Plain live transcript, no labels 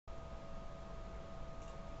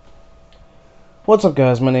What's up,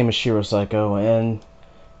 guys? My name is Shiro Psycho, and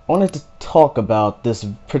I wanted to talk about this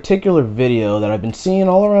particular video that I've been seeing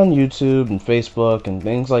all around YouTube and Facebook and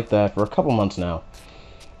things like that for a couple months now.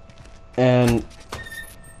 And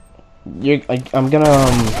I'm gonna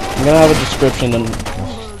have a description, and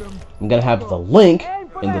I'm gonna have the link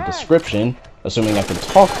in the description, assuming I can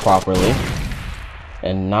talk properly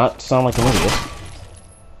and not sound like an idiot.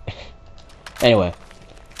 Anyway,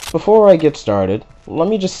 before I get started, let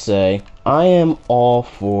me just say, I am all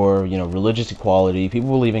for, religious equality, people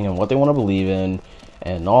believing in what they want to believe in,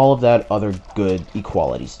 and all of that other good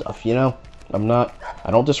equality stuff, I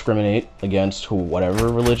don't discriminate against whatever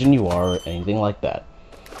religion you are or anything like that.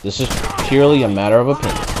 This is purely a matter of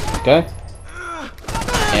opinion, okay?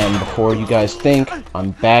 And before you guys think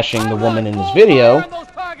I'm bashing the woman in this video,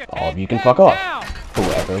 all of you can fuck off.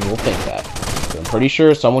 Whoever will think that. I'm pretty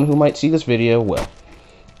sure someone who might see this video will.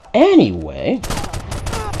 Anyway,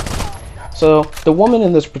 so the woman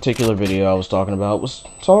in this particular video I was talking about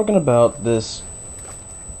this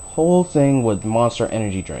whole thing with Monster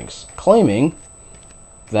Energy drinks, claiming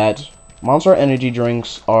that Monster Energy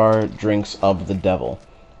drinks are drinks of the devil.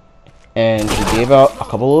 And she gave out a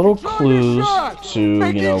couple little clues to,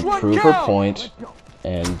 prove her point,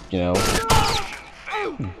 and,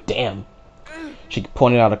 damn. She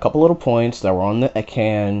pointed out a couple little points that were on the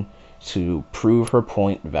can to prove her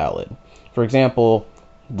point valid. For example,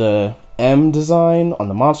 the M design on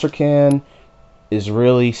the monster can is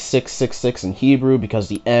really 666 in Hebrew because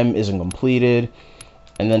the M isn't completed.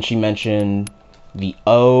 And then she mentioned the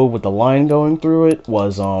O with the line going through it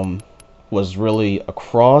was really a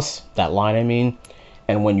cross, that line I mean.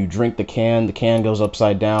 And when you drink the can goes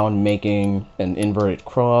upside down, making an inverted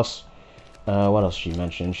cross. What else she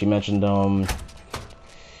mentioned? She mentioned there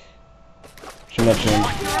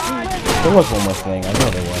was one more thing. I know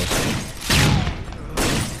there was.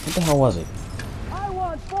 What the hell was it? I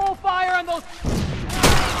want full fire on those.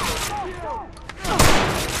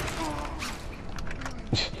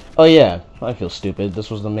 Oh yeah, I feel stupid. This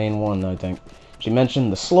was the main one, I think. She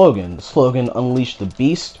mentioned the slogan. The slogan, "Unleash the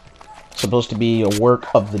Beast." It's supposed to be a work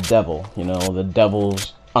of the devil. The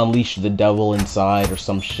devil's unleash the devil inside or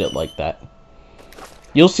some shit like that.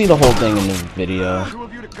 You'll see the whole thing in the video.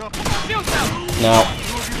 Now,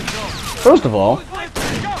 first of all,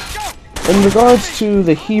 in regards to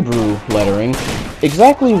the Hebrew lettering,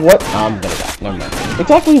 exactly what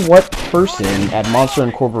person at Monster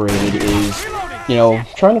Incorporated is,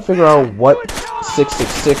 trying to figure out what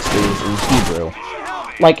 666 is in Hebrew.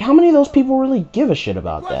 Like, how many of those people really give a shit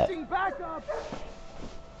about that?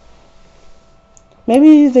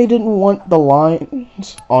 Maybe they didn't want the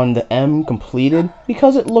lines on the M completed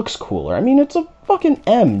because it looks cooler. I mean, it's a fucking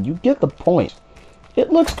M. You get the point.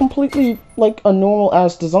 It looks completely like a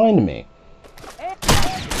normal-ass design to me.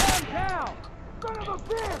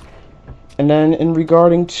 And then, in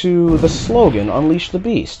regarding to the slogan, "Unleash the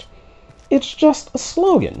Beast," it's just a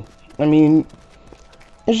slogan. I mean,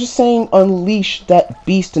 it's just saying unleash that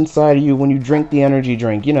beast inside of you when you drink the energy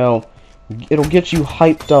drink. It'll get you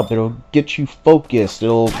hyped up, it'll get you focused,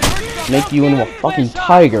 it'll make you into a fucking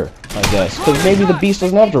tiger, I guess. Because maybe the beast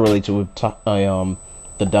doesn't have to relate to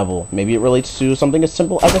the devil. Maybe it relates to something as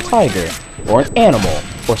simple as a tiger, or an animal,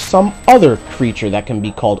 or some other creature that can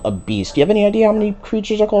be called a beast. Do you have any idea how many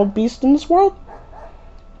creatures are called beasts in this world?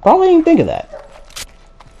 Probably didn't think of that.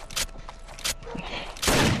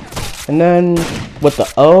 And then, with the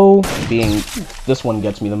O being, this one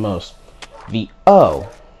gets me the most. The O,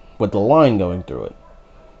 with the line going through it.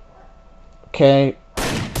 Okay,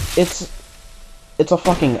 it's a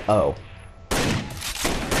fucking O.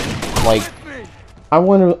 Like, I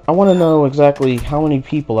wanna know exactly how many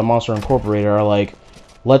people at Monster Incorporated are like,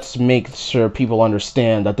 let's make sure people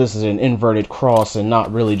understand that this is an inverted cross and not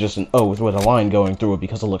really just an O with a line going through it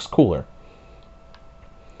because it looks cooler.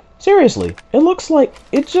 Seriously,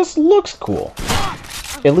 it just looks cool.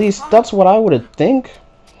 At least that's what I would think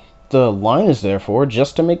the line is there for,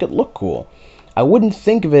 just to make it look cool. I wouldn't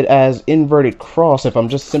think of it as inverted cross if I'm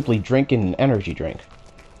just simply drinking an energy drink.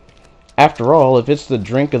 After all, if it's the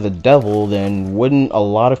drink of the devil, then wouldn't a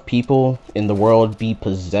lot of people in the world be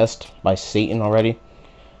possessed by Satan already?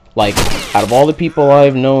 Like, out of all the people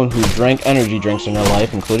I've known who drank energy drinks in their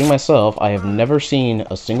life, including myself, I have never seen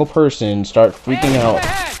a single person start freaking out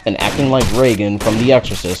and acting like Reagan from The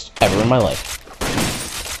Exorcist ever in my life.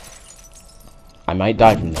 I might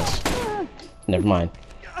die from this. Never mind.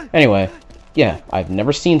 Anyway, yeah, I've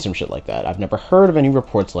never seen some shit like that. I've never heard of any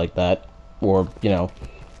reports like that, or,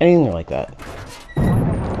 anything like that.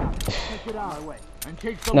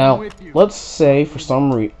 Now, let's say for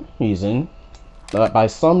some reason, by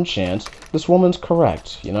some chance, this woman's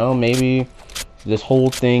correct. Maybe this whole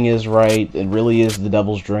thing is right, it really is the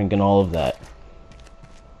devil's drink and all of that.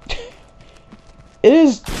 It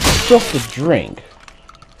is just a drink.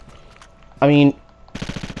 I mean,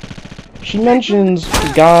 she mentions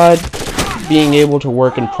God being able to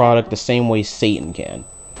work in product the same way Satan can.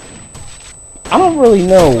 I don't really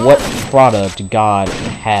know what product God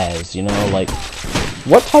has, you know, like,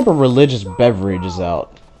 what type of religious beverage is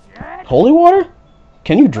out? Holy water?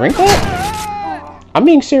 Can you drink that? I'm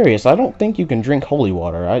being serious, I don't think you can drink holy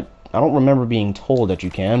water. I don't remember being told that you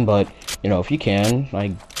can, but, you know, if you can,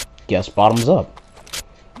 I guess bottoms up.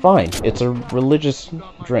 Fine, it's a religious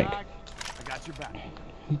drink.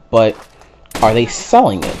 But, are they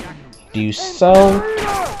selling it? Do you sell...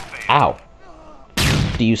 Ow.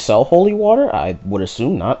 Do you sell holy water? I would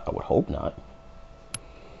assume not. I would hope not.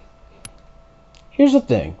 Here's the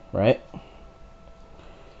thing, right?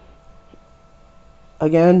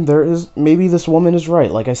 Again, maybe this woman is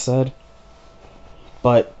right, like I said.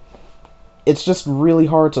 But, it's just really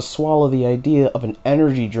hard to swallow the idea of an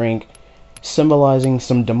energy drink symbolizing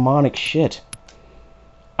some demonic shit.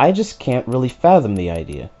 I just can't really fathom the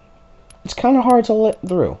idea. It's kind of hard to let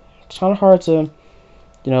through. It's kind of hard to,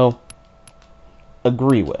 you know,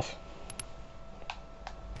 agree with.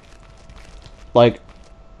 Like,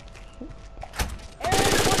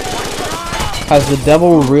 has the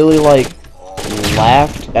devil really, like,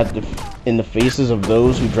 laughed at in the faces of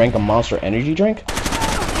those who drank a Monster Energy drink?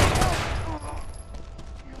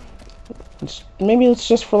 Maybe it's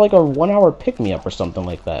just for like a 1-hour pick-me-up or something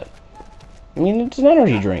like that. I mean, it's an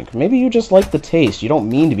energy drink. Maybe you just like the taste. You don't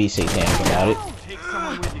mean to be satanic about it. Take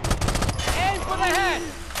someone with you. Aim for the head.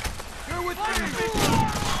 You're with me.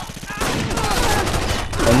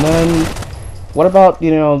 And then, what about,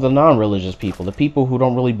 you know, the non-religious people, the people who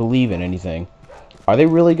don't really believe in anything? Are they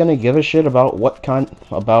really gonna give a shit about what,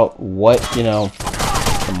 you know,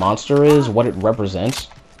 the monster is, what it represents?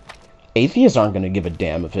 Atheists aren't gonna give a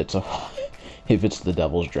damn if it's the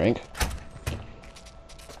devil's drink.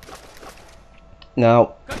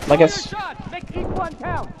 Now, like I said,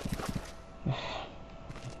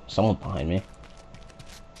 someone behind me.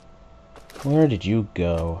 Where did you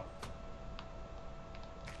go?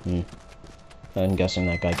 I'm guessing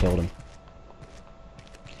that guy killed him.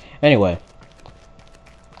 Anyway.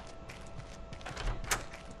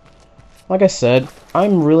 Like I said,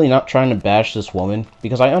 I'm really not trying to bash this woman,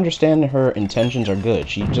 because I understand her intentions are good.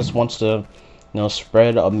 She just wants to, you know,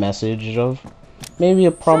 spread a message of maybe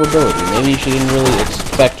a probability. Maybe she didn't really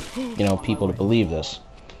expect, you know, people to believe this.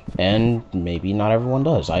 And maybe not everyone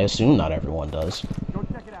does. I assume not everyone does.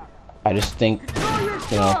 I just think,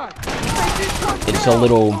 you know, it's a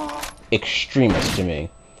little extremist to me.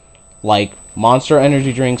 Like, Monster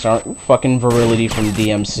Energy drinks aren't fucking Virility from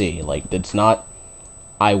DMC. Like, it's not...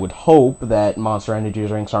 I would hope that Monster Energy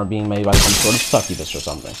drinks aren't being made by some sort of succubus or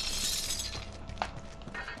something.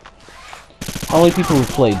 Only people who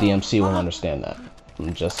play DMC will understand that.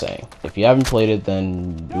 I'm just saying. If you haven't played it,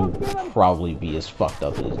 then you'll probably be as fucked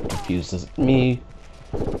up and confused as me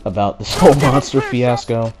about this whole monster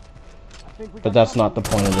fiasco. But that's not the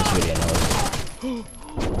point of this video, no.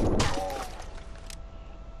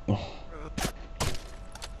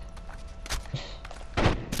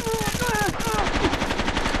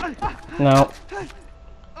 Now,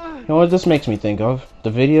 you know what this makes me think of?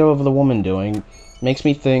 The video of the woman doing makes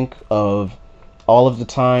me think of all of the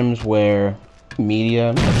times where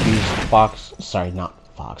media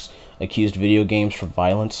accused video games for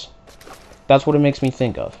violence. That's what it makes me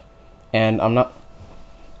think of. And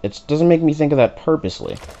it doesn't make me think of that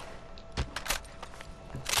purposely.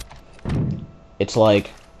 It's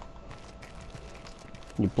like,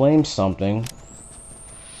 you blame something,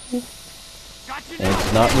 and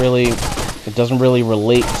it's not really, it doesn't really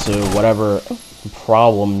relate to whatever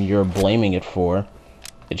problem you're blaming it for.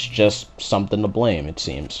 It's just something to blame, it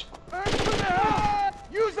seems. I'm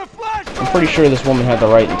pretty sure this woman had the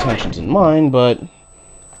right intentions in mind, but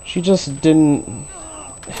she just didn't...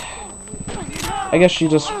 I guess she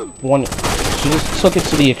just took it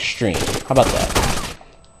to the extreme. How about that?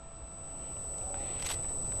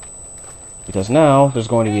 Because now, there's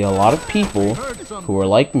going to be a lot of people who are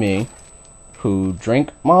like me, who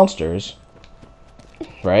drink Monsters,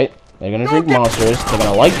 right? They're gonna drink Monsters, they're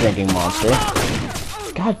gonna like drinking Monster.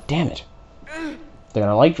 God damn it. They're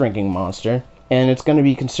gonna like drinking Monster, and it's gonna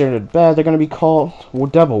be considered bad. They're gonna be called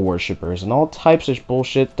devil worshippers and all types of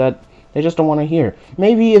bullshit that they just don't want to hear.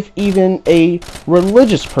 Maybe if even a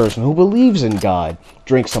religious person who believes in God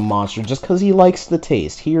drinks a Monster just because he likes the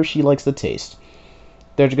taste, he or she likes the taste,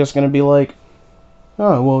 they're just gonna be like,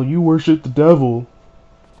 oh, well, you worship the devil.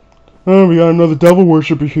 Oh, we got another devil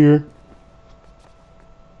worshipper here.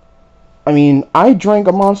 I mean, I drank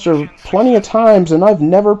a Monster plenty of times, and I've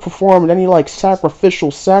never performed any, like, sacrificial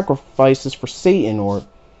sacrifices for Satan, or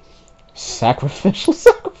sacrificial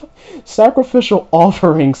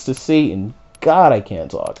offerings to Satan. God, I can't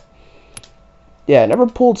talk. Yeah, I never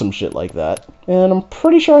pulled some shit like that, and I'm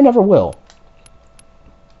pretty sure I never will.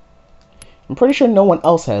 I'm pretty sure no one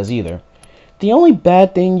else has either. The only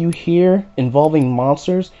bad thing you hear involving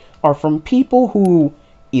monsters are from people who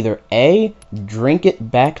either A, drink it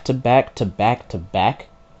back to back to back to back,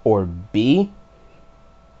 or B,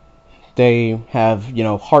 they have,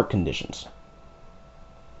 heart conditions.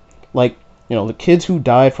 Like, the kids who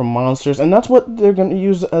died from monsters, and that's what they're going to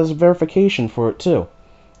use as verification for it too.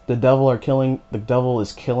 The devil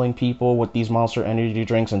is killing people with these monster energy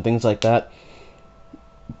drinks and things like that.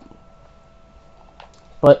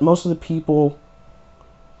 But most of the people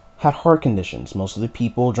had heart conditions. Most of the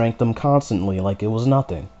people drank them constantly like it was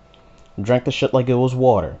nothing. Drank the shit like it was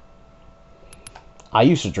water. I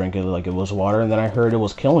used to drink it like it was water, and then I heard it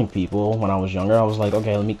was killing people when I was younger. I was like,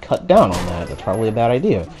 okay, let me cut down on that. That's probably a bad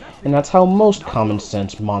idea. And that's how most common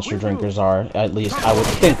sense monster drinkers are. At least I would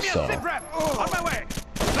think so.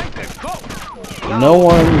 No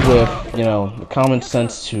one with, the common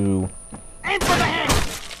sense to...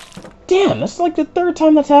 Damn, that's like the third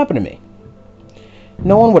time that's happened to me.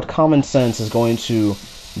 No one with common sense is going to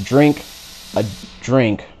drink a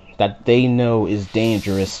drink that they know is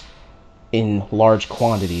dangerous in large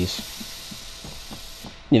quantities.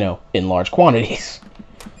 In large quantities.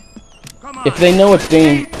 If they know it's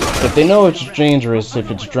dangerous if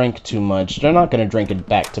it's drank too much, they're not gonna drink it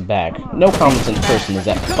back to back. No common sense person is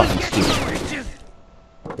that fucking stupid.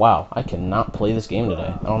 Wow, I cannot play this game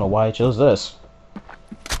today. I don't know why I chose this.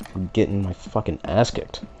 I'm getting my fucking ass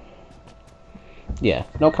kicked. Yeah,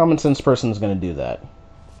 no common sense person is gonna do that.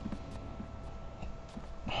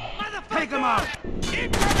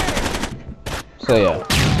 So yeah.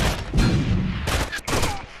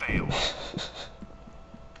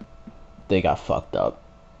 They got fucked up.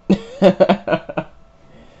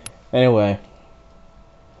 Anyway.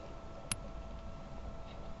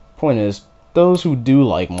 Point is, those who do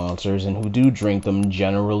like monsters and who do drink them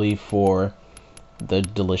generally for the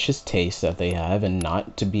delicious taste that they have, and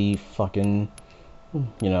not to be fucking,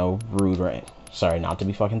 rude, right? Sorry, not to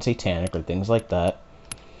be fucking satanic or things like that.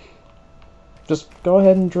 Just go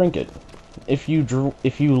ahead and drink it. If you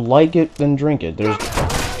like it, then drink it. There's,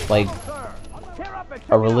 like,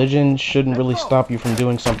 a religion shouldn't really stop you from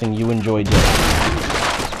doing something you enjoy doing.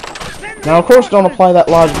 Now, of course, don't apply that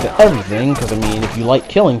logic to everything, because, I mean, if you like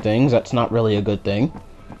killing things, that's not really a good thing.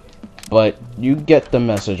 But you get the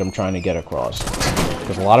message I'm trying to get across.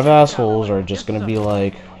 Because a lot of assholes are just going to be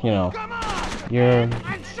like, you're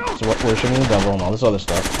worshiping the devil and all this other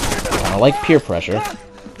stuff. I like peer pressure,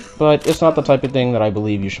 but it's not the type of thing that I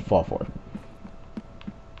believe you should fall for.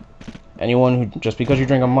 Anyone who, just because you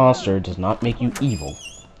drink a monster, does not make you evil.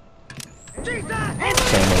 Same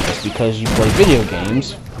way, just because you play video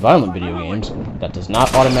games, violent video games, that does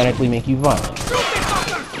not automatically make you violent.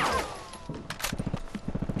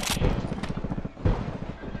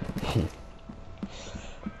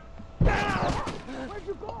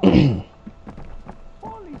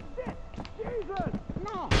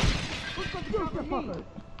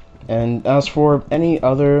 And as for any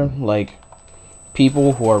other, like,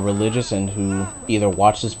 people who are religious and who either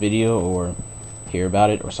watch this video or hear about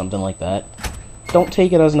it or something like that, don't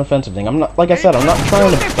take it as an offensive thing. I'm not, like I said, I'm not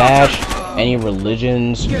trying to bash any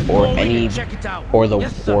religions or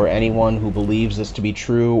anyone who believes this to be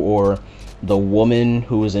true, or the woman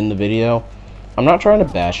who was in the video. I'm not trying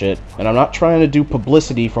to bash it, and I'm not trying to do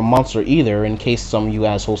publicity for Monster either, in case some of you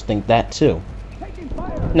assholes think that too.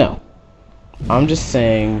 No. I'm just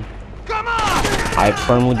saying, I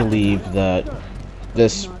firmly believe that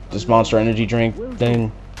this Monster Energy drink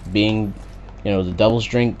thing, being, the devil's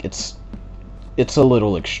drink, it's a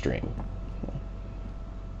little extreme.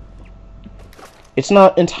 It's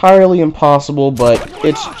not entirely impossible, but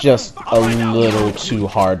it's just a little too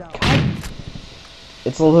hard.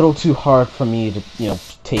 It's a little too hard for me to,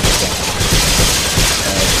 take it down.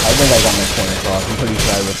 I think I got my point across. I'm pretty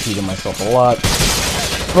sure I repeated myself a lot,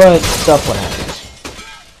 but that's what happens.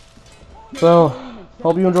 So,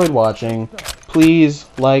 hope you enjoyed watching. Please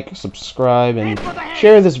like, subscribe, and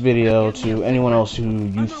share this video to anyone else who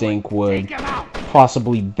you think would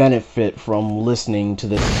possibly benefit from listening to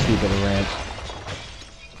this stupid rant.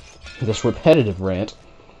 This repetitive rant.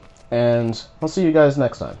 And I'll see you guys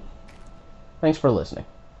next time. Thanks for listening.